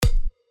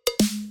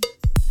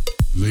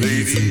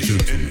Ladies and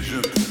gentlemen,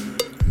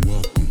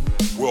 welcome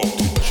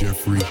to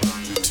Jeffrey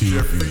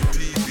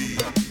TV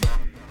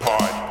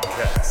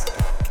Podcast.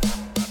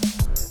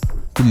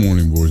 Good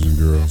morning, boys and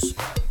girls.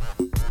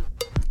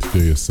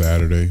 Today is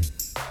Saturday,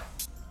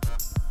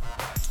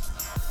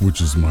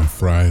 which is my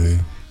Friday.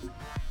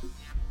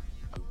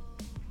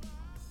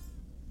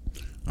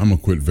 I'm gonna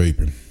quit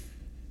vaping.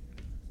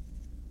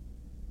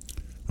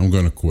 I'm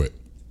gonna quit.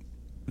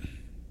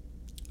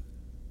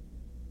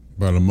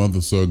 About a month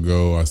or so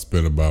ago, I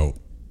spent about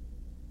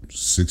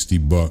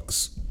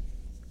 $60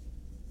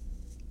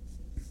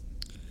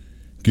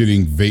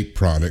 getting vape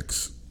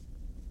products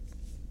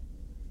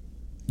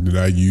that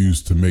I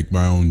use to make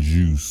my own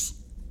juice.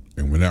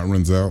 And when that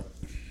runs out,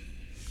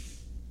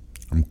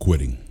 I'm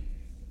quitting.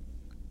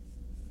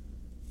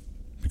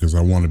 Because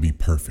I want to be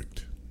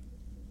perfect.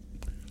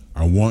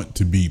 I want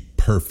to be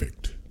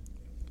perfect.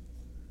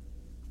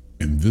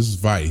 And this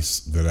vice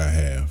that I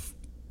have,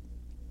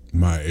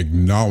 my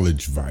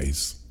acknowledged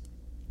vice,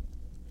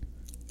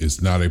 is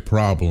not a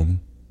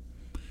problem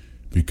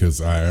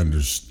because I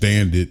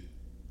understand it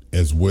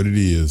as what it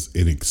is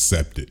and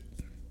accept it.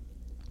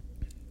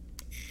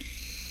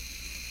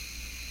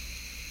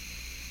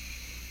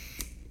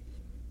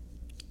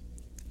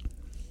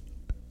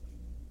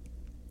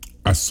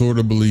 I sort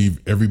of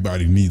believe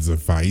everybody needs a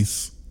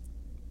vice.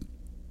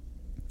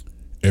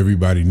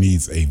 Everybody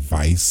needs a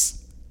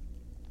vice,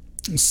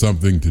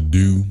 something to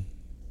do,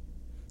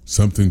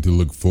 something to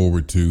look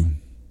forward to,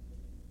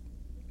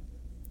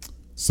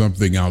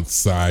 something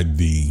outside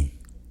the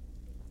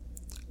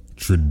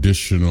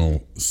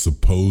traditional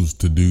supposed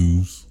to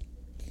do's.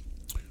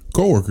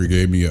 Coworker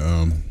gave me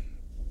a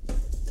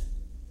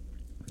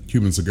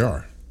Cuban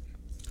cigar.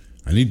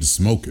 I need to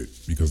smoke it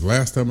because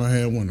last time I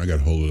had one, I got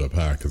to hold it up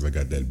high because I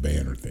got that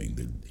banner thing,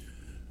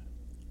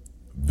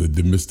 the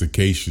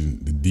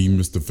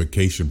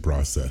demystification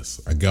process.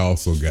 I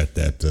also got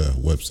that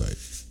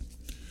website.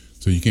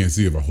 So you can't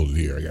see if I hold it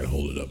here. I got to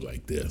hold it up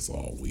like this,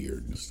 all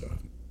weird and stuff.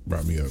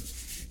 Brought me a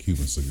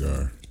Cuban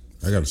cigar.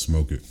 I got to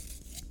smoke it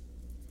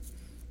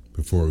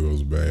before it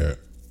goes bad.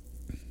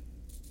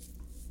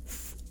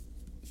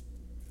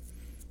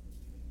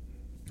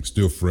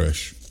 Still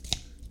fresh.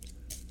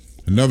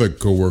 Another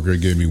coworker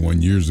gave me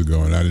one years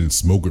ago, and I didn't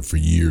smoke it for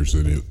years,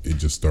 and it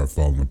just started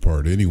falling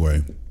apart.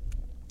 Anyway,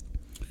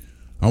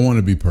 I want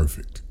to be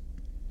perfect.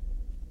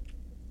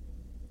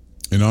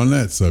 And on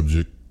that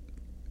subject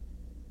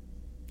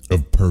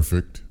of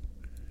perfect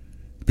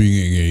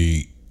being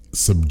a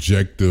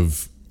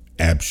subjective,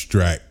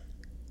 abstract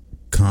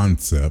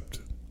concept,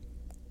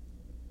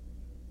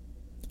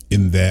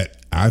 in that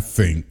I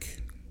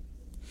think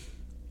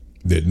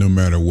that no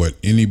matter what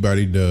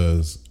anybody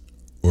does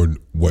or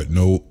what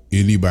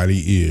anybody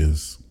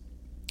is,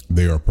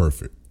 they are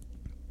perfect.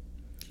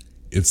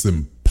 It's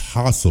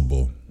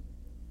impossible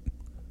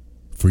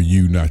for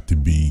you not to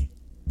be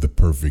the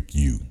perfect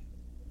you.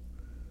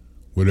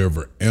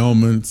 Whatever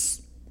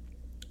ailments,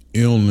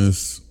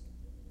 illness,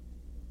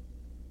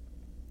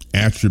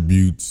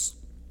 attributes,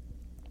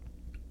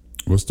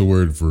 what's the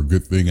word for a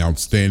good thing?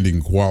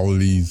 Outstanding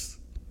qualities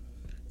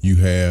you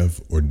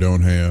have or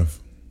don't have.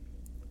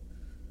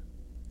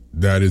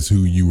 That is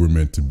who you were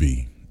meant to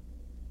be.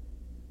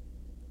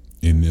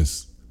 In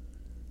this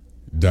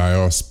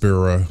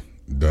diaspora,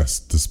 I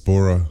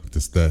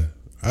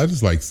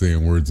just like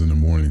saying words in the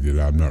morning that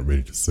I'm not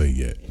ready to say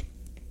yet.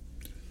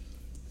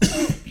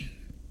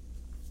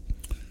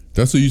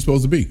 That's who you're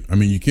supposed to be. I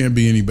mean, you can't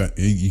be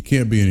anybody. You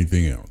can't be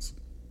anything else.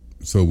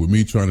 So with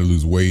me trying to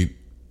lose weight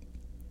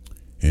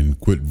and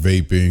quit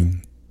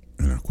vaping,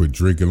 and I quit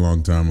drinking a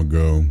long time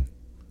ago,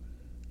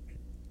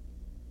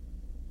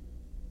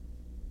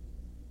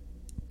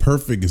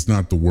 perfect is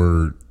not the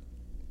word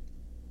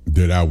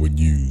that I would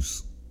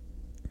use.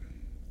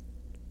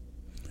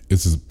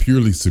 It's a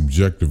purely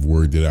subjective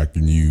word that I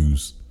can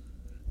use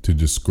to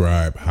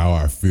describe how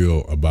I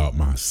feel about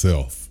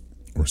myself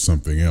or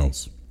something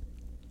else.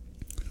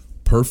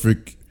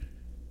 Perfect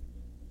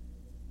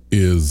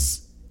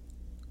is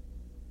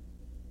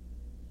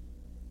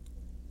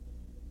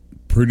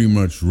pretty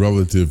much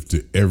relative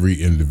to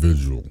every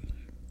individual.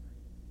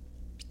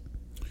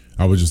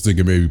 I was just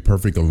thinking maybe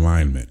perfect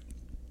alignment.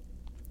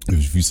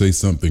 If you say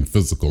something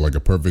physical, like a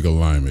perfect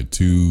alignment,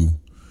 two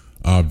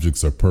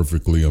objects are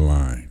perfectly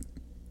aligned.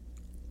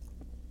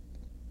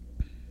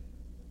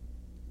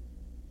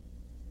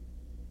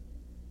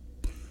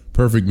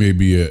 Perfect may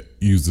be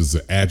used as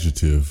an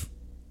adjective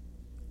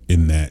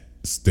in that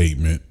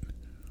statement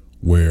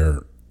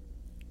where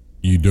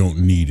you don't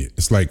need it.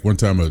 It's like one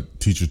time a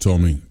teacher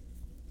told me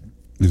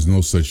there's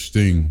no such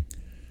thing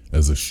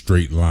as a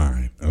straight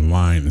line. A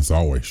line is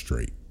always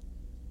straight.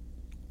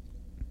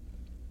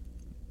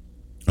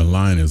 A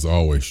line is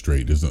always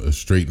straight. There's a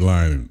straight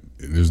line.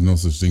 There's no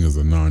such thing as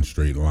a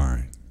non-straight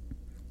line.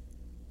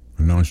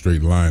 A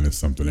non-straight line is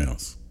something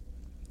else.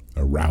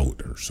 A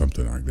route or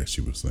something like that,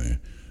 she was saying.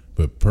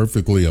 But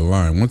perfectly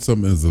aligned. Once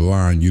something is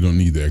aligned, you don't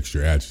need the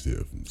extra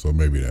adjective. So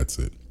maybe that's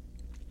it.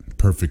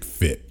 Perfect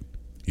fit.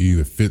 It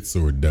either fits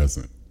or it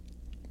doesn't.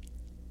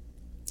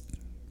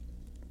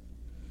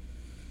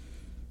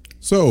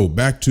 So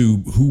back to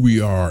who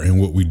we are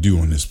and what we do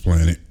on this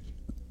planet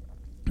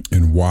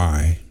and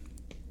why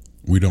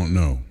we don't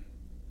know.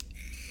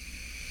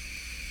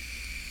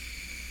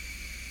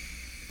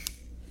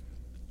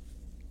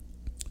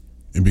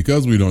 And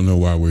because we don't know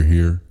why we're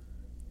here,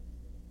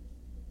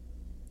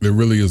 there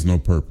really is no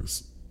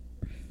purpose.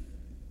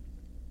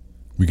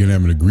 We can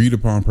have an agreed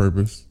upon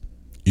purpose.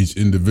 Each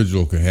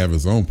individual can have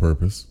his own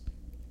purpose.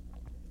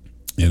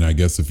 And I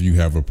guess if you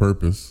have a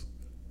purpose,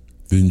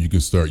 then you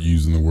can start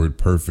using the word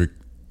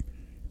perfect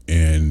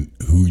and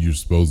who you're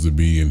supposed to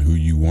be and who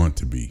you want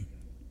to be.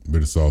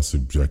 But it's all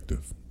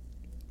subjective.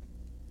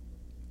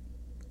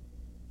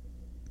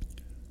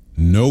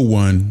 No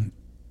one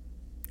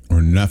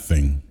or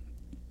nothing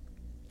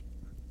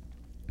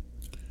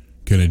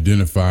can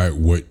identify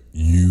what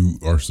you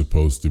are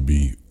supposed to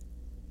be.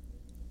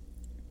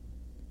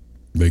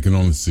 They can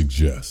only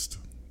suggest.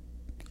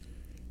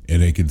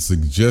 And they can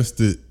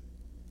suggest it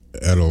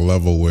at a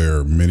level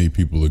where many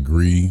people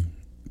agree,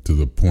 to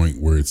the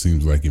point where it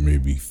seems like it may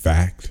be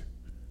fact,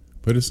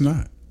 but it's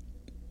not.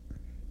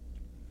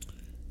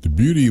 The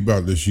beauty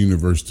about this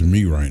universe to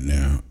me right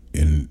now,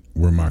 and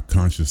where my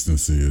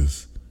consciousness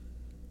is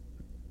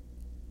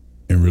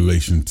in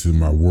relation to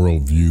my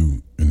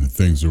worldview and the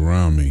things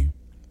around me,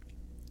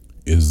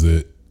 is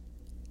that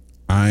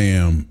I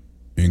am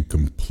in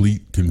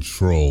complete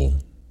control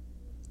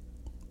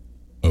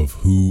of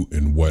who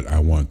and what I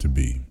want to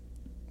be,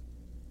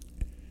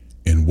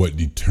 and what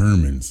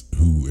determines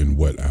who and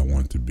what I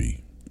want to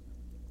be.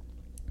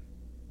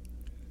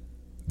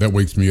 That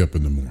wakes me up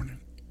in the morning.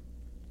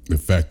 The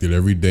fact that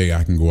every day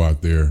I can go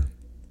out there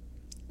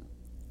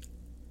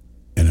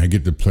and I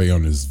get to play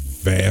on this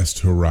vast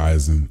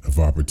horizon of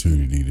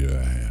opportunity that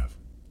I have.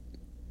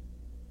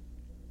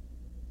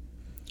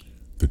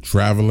 The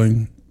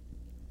traveling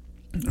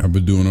I've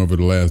been doing over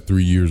the last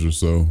 3 years or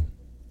so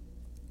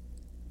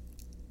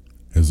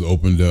has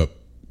opened up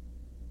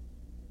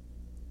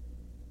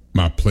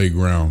my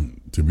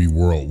playground to be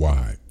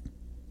worldwide.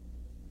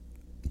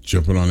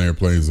 Jumping on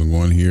airplanes and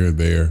going here or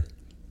there.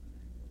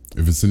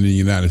 If it's in the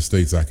United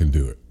States, I can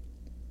do it.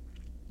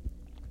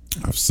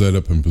 I've set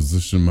up and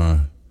positioned my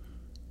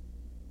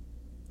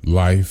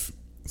life,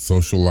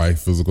 social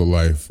life, physical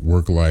life,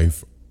 work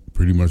life,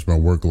 pretty much my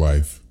work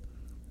life,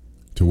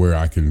 to where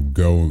I can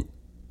go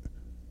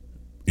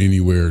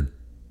anywhere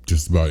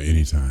just about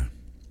any time.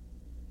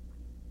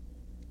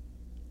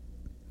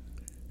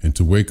 And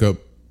to wake up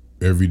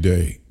every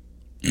day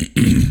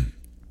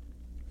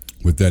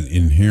with that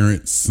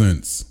inherent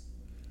sense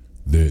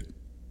that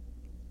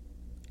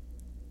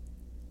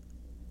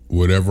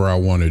whatever I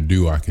want to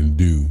do, I can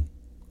do,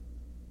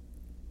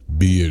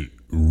 be it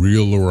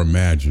real or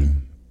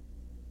imagined,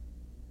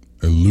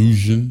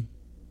 illusion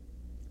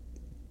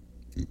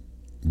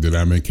that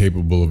I'm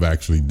incapable of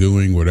actually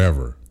doing,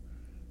 whatever.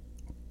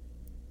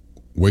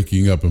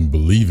 Waking up and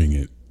believing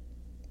it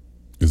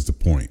is the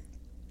point.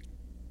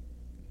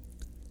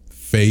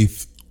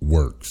 Faith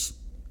works.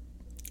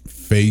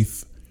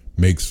 Faith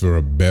makes for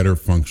a better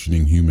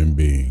functioning human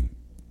being.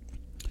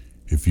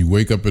 If you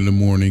wake up in the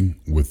morning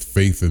with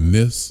faith in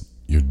this,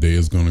 your day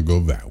is going to go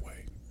that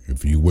way.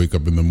 If you wake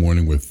up in the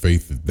morning with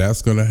faith that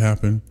that's going to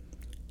happen,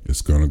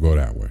 it's going to go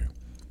that way.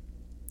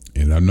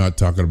 And I'm not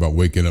talking about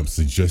waking up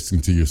suggesting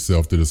to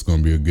yourself that it's going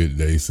to be a good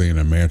day, saying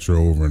a mantra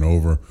over and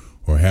over,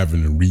 or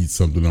having to read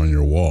something on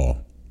your wall.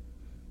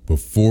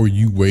 Before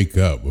you wake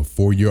up,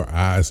 before your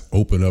eyes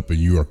open up and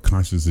you are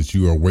conscious that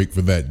you are awake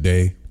for that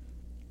day,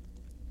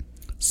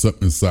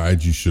 something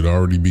inside you should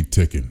already be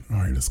ticking. All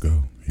right, let's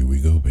go. Here we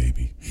go,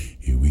 baby.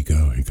 Here we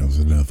go. Here comes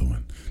another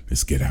one.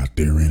 Let's get out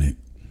there in it.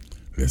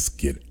 Let's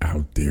get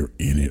out there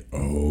in it.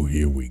 Oh,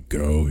 here we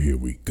go. Here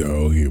we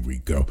go. Here we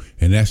go.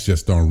 And that's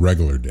just on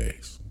regular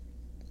days.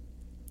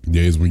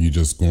 Days when you're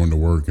just going to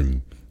work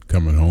and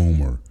coming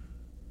home or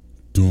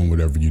doing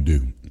whatever you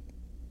do.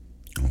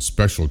 On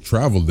special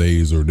travel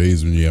days or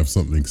days when you have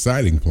something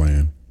exciting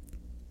planned,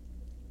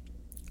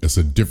 it's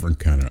a different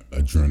kind of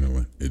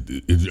adrenaline.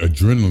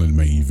 Adrenaline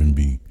may even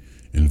be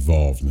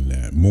involved in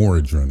that. More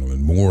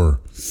adrenaline,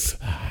 more,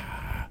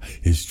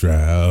 it's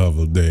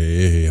travel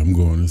day. I'm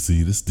going to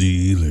see the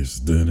Steelers.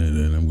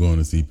 I'm going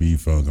to see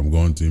P-Funk. I'm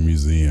going to a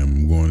museum.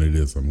 I'm going to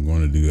this. I'm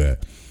going to do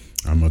that.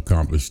 I'm going to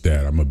accomplish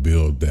that. I'm going to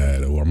build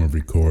that. Oh, I'm going to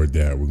record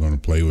that. We're going to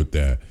play with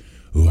that.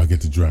 Oh, I get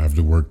to drive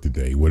to work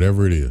today.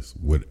 Whatever it is.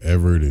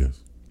 Whatever it is.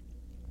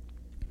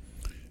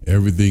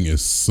 Everything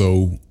is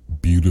so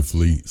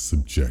beautifully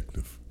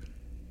subjective.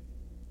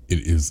 It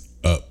is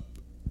up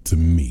to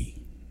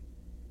me,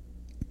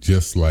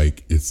 just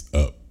like it's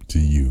up to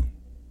you.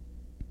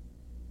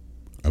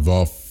 I've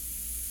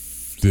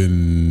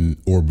often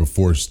or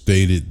before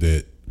stated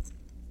that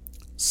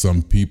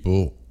some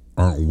people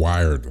aren't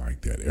wired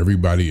like that.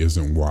 Everybody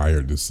isn't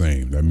wired the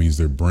same. That means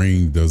their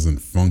brain doesn't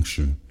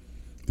function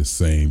the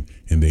same,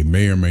 and they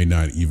may or may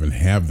not even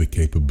have the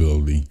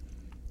capability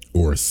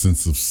or a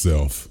sense of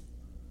self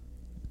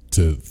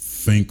to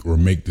think or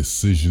make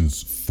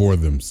decisions for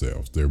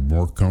themselves. They're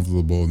more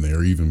comfortable and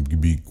they're even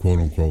be quote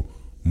unquote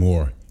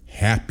more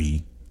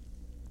happy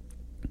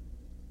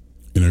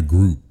in a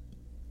group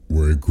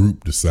where a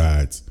group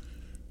decides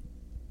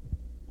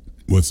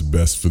what's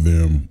best for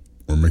them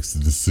or makes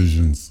the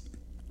decisions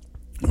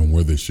on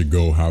where they should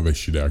go, how they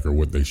should act, or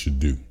what they should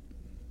do.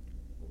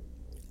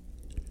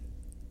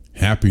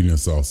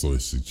 Happiness also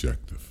is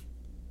subjective.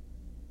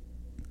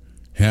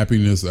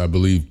 Happiness, I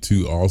believe,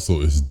 too,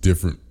 also is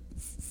different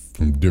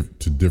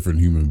to different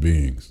human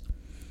beings.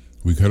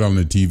 We cut on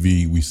the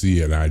TV, we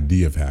see an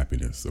idea of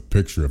happiness, a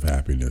picture of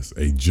happiness,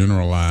 a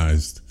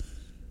generalized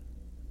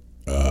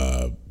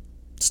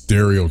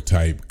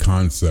stereotype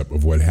concept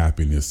of what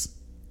happiness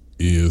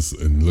is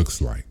and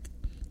looks like.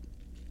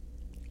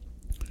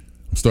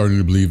 I'm starting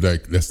to believe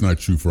that that's not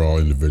true for all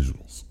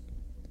individuals.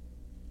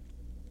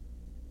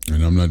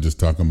 And I'm not just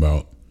talking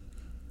about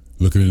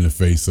looking in the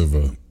face of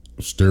a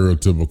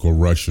stereotypical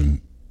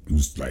Russian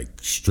who's like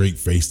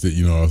straight-faced it.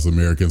 You know, us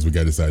Americans, we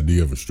got this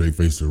idea of a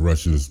straight-faced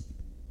Russians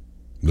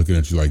looking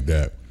at you like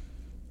that,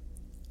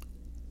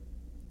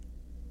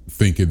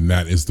 thinking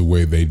that is the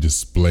way they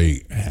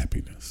display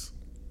happiness.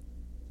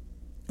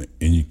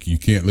 And you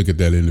can't look at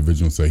that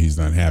individual and say he's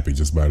not happy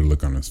just by the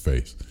look on his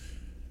face.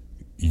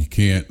 You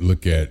can't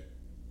look at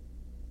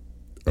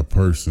a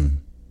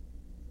person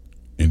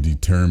and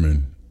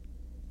determine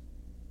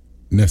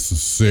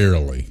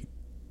necessarily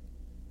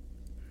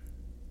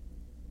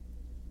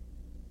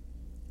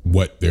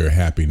what their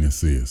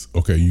happiness is.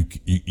 Okay,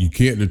 you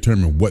can't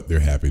determine what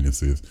their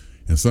happiness is.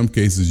 In some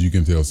cases, you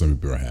can tell some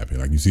people are happy.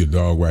 Like you see a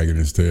dog wagging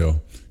his tail,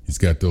 he's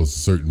got those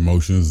certain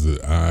motions, the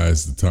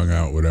eyes, the tongue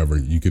out, whatever.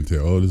 You can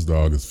tell, oh, this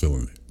dog is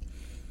feeling it.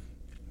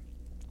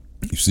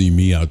 You see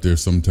me out there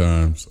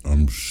sometimes,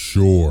 I'm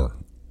sure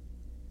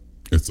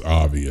it's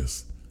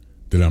obvious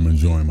that I'm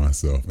enjoying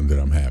myself and that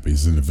I'm happy.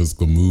 It's in the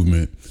physical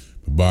movement,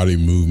 the body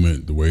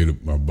movement, the way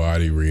that my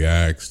body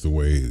reacts, the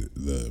way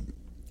the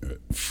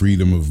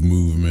freedom of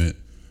movement,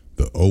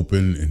 the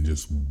open and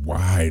just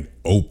wide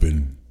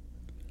open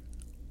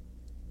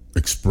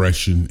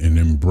expression and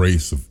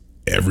embrace of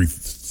every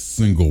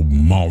single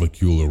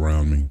molecule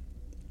around me.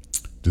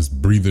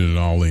 Just breathing it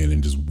all in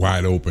and just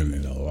wide open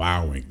and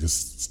allowing,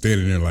 just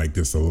standing there like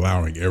this,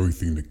 allowing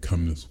everything to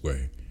come this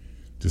way.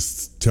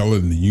 Just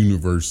telling the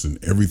universe and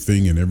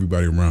everything and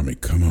everybody around me,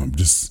 come on,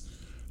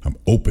 I'm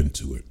open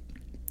to it.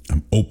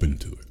 I'm open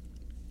to it.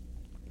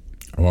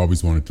 I've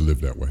always wanted to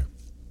live that way.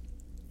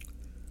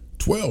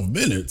 12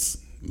 minutes?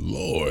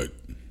 Lord.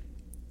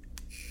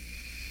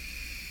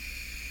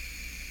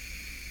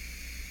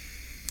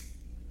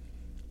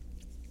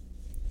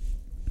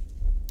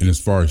 And as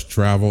far as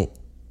travel,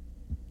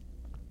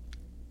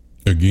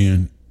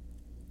 again,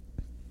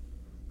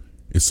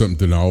 it's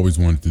something that I always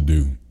wanted to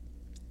do.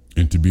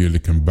 And to be able to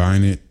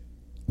combine it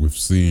with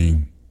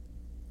seeing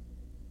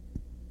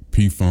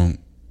P-Funk,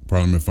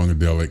 Parliament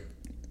Funkadelic,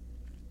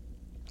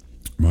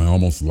 my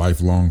almost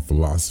lifelong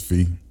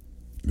philosophy,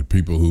 the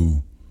people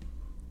who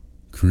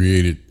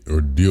created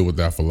or deal with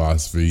that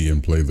philosophy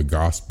and play the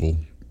gospel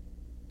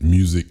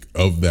music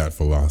of that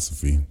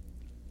philosophy,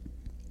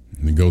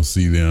 and to go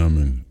see them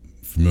and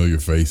familiar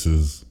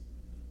faces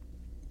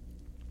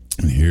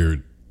and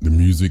hear the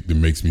music that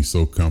makes me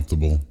so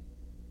comfortable,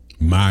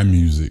 my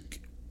music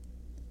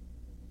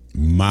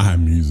in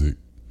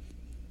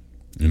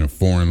a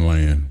foreign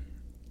land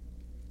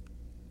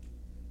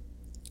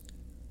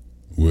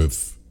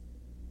with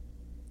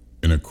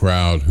in a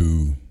crowd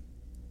who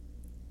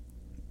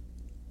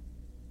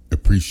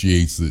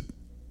appreciates it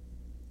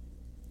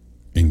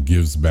and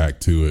gives back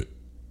to it,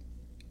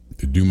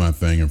 to do my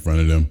thing in front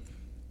of them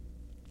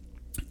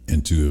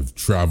and to have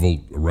traveled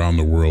around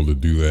the world to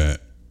do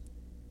that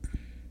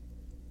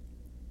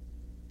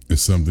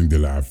is something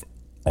that I've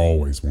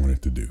always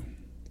wanted to do.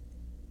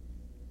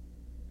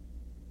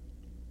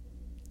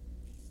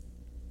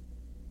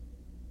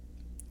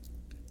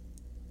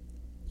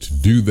 To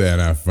do that,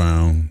 I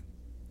found,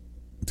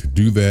 to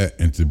do that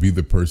and to be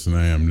the person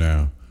I am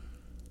now,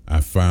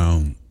 I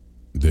found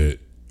that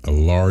a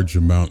large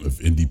amount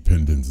of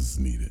independence is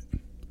needed.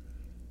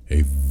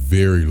 A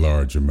very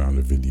large amount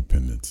of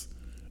independence.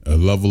 A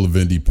level of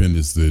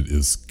independence that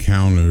is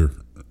counter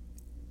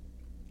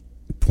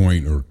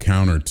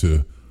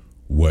to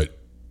what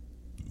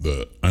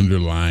the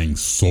underlying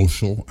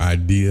social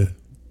idea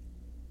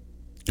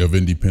of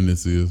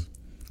independence is.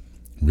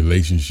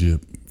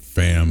 Relationship,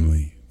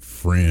 family,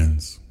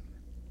 friends.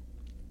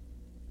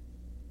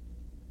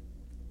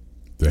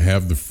 To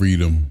have the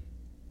freedom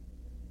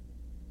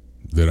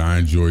that I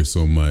enjoy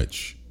so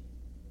much,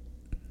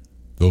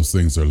 those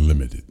things are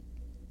limited.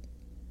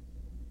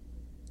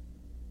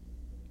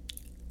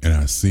 And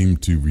I seem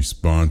to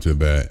respond to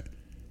that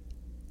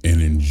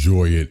and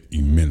enjoy it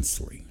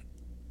immensely.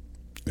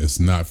 It's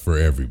not for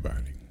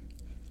everybody.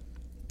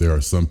 There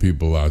are some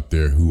people out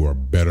there who are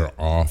better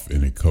off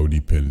in a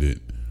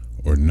codependent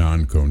or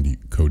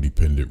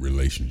non-codependent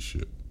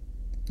relationship.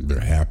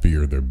 They're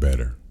happier, they're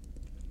better.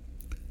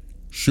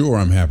 Sure,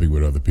 I'm happy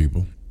with other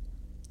people.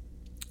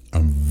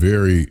 I'm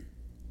very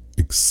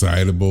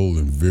excitable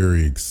and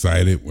very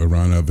excited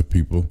around other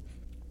people.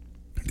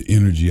 The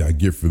energy I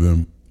get for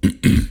them,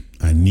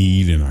 I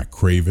need and I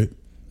crave it.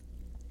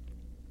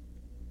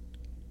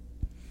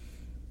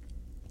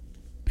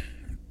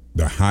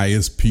 the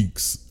highest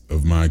peaks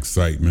of my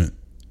excitement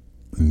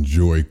and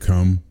joy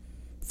come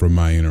from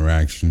my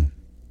interaction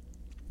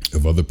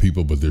of other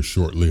people, but they're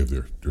short-lived.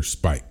 They're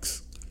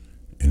spikes,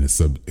 and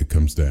it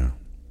comes down.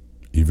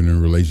 Even in a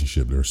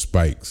relationship, there are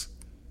spikes.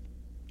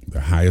 The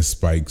highest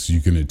spikes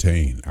you can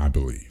attain, I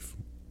believe,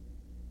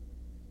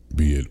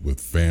 be it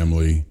with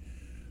family,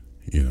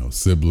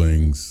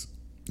 siblings,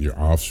 your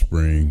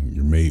offspring,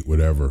 your mate,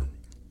 whatever,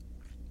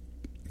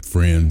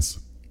 friends.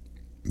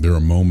 There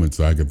are moments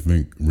I could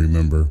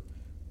remember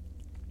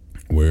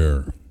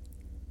where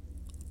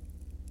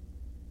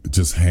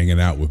just hanging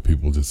out with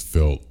people just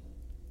felt,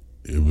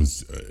 it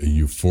was a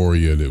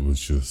euphoria that was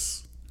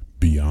just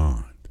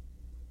beyond.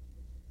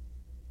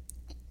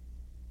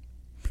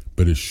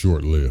 But it's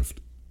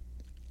short-lived.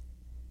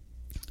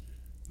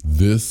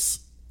 This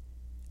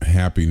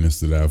happiness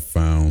that I've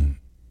found,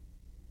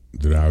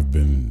 that I've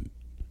been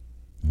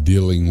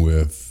dealing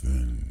with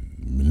and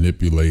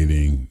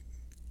manipulating,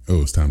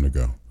 it's time to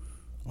go.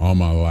 All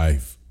my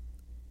life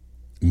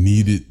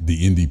needed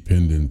the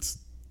independence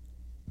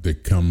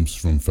that comes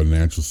from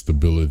financial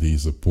stability,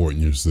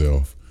 supporting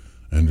yourself,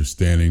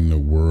 understanding the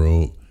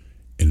world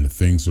and the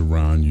things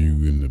around you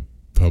in the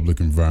public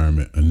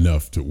environment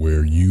enough to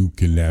where you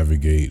can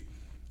navigate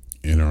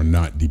and are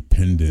not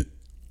dependent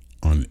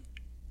on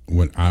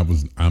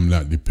I'm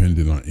not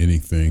dependent on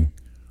anything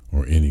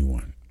or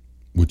anyone,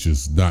 which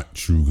is not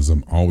true because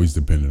I'm always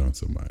dependent on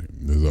somebody.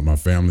 My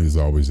family is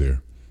always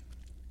there.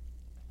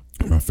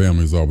 My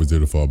family is always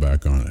there to fall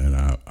back on, and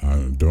I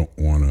don't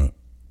want to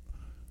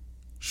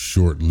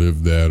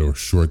short-live that or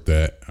short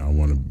that. I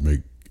want to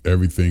make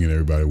everything and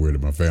everybody aware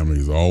that my family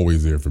is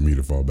always there for me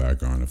to fall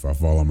back on. If I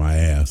fall on my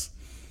ass,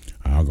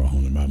 I'll go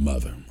home to my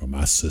mother or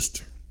my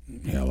sister.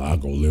 Hell, I'll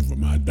go live with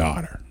my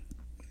daughter.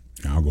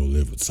 I'll go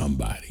live with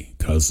somebody,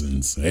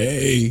 cousins,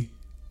 hey.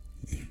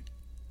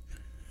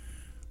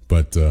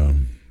 But,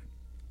 and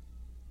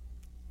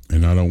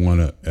I don't want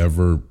to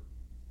ever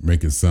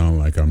make it sound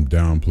like I'm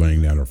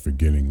downplaying that or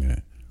forgetting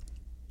that.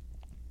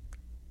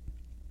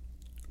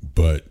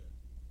 But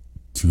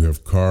to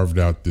have carved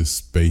out this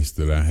space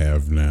that I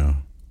have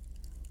now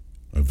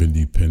of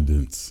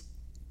independence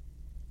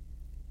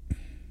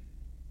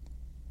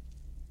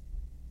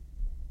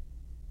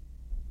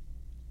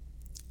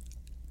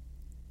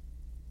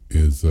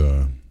is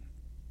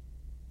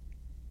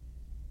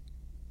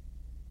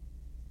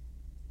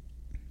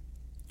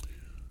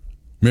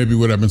maybe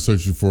what I've been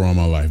searching for all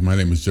my life. My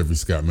name is Jeffrey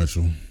Scott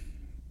Mitchell.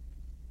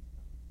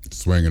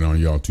 Swinging on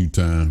y'all 2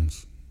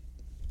 times.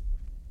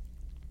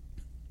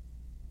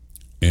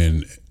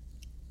 And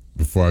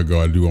before I go,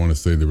 I do want to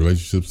say the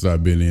relationships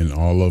I've been in,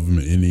 all of them,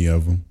 any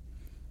of them,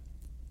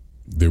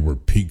 there were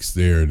peaks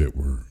there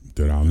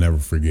that I'll never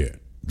forget,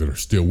 that are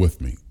still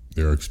with me.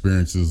 There are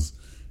experiences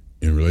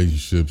in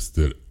relationships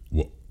that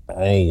will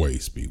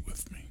always be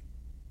with me.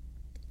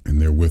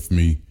 And they're with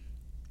me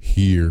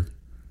here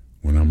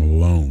when I'm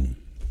alone.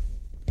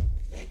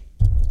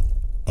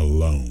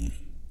 Alone.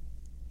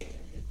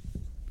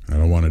 I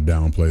don't want to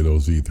downplay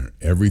those either.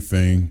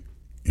 Everything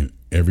and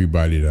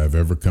everybody that I've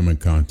ever come in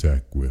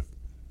contact with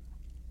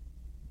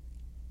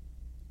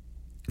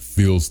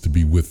feels to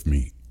be with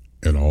me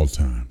at all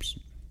times.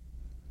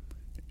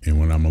 And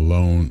when I'm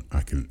alone,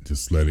 I can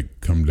just let it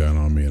come down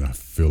on me and I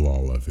feel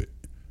all of it.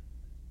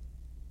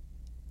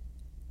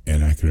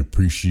 And I can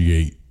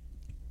appreciate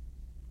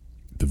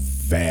the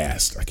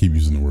vast, I keep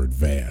using the word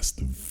vast,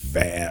 the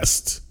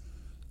vast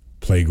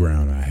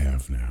playground I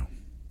have now.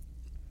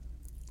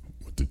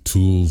 With the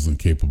tools and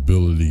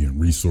capability and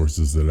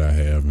resources that I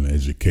have and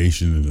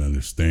education and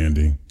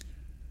understanding.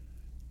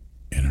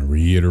 And I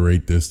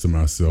reiterate this to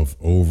myself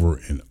over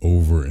and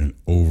over and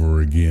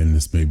over again.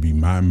 This may be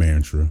my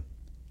mantra,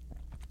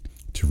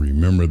 to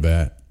remember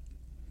that,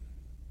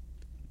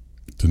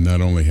 to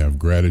not only have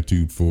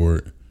gratitude for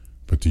it,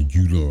 but to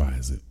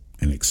utilize it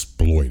and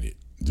exploit it.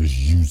 Just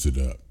use it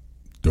up.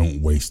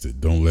 Don't waste it.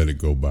 Don't let it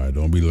go by.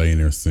 Don't be laying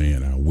there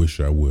saying, I wish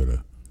I would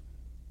have.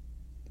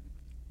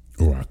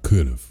 Or I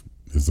could have.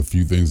 There's a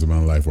few things in my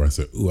life where I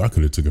said, I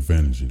could have took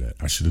advantage of that.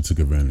 I should have took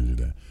advantage of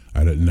that.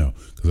 I didn't know.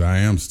 Because I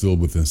am still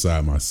within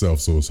inside myself,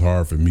 so it's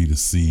hard for me to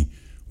see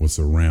what's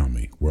around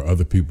me. Where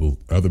other people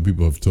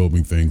have told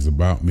me things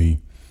about me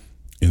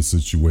in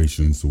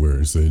situations where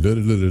they say,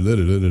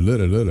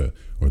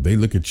 or they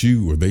look at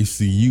you, or they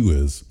see you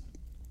as,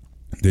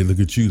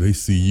 they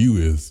see you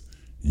as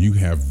you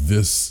have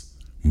this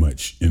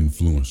much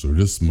influence or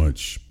this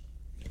much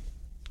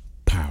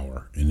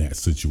power in that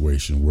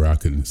situation where I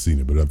couldn't have seen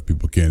it, but other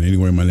people can.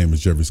 Anyway, my name is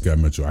Jeffrey Scott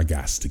Mitchell. I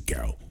got to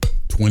go.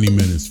 20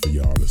 minutes for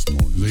y'all this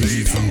morning.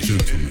 Ladies and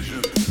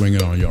gentlemen,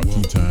 swinging on y'all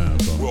 2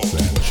 times on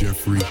Saturday.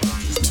 Jeffrey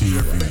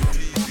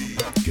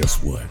TV.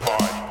 Guess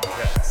what?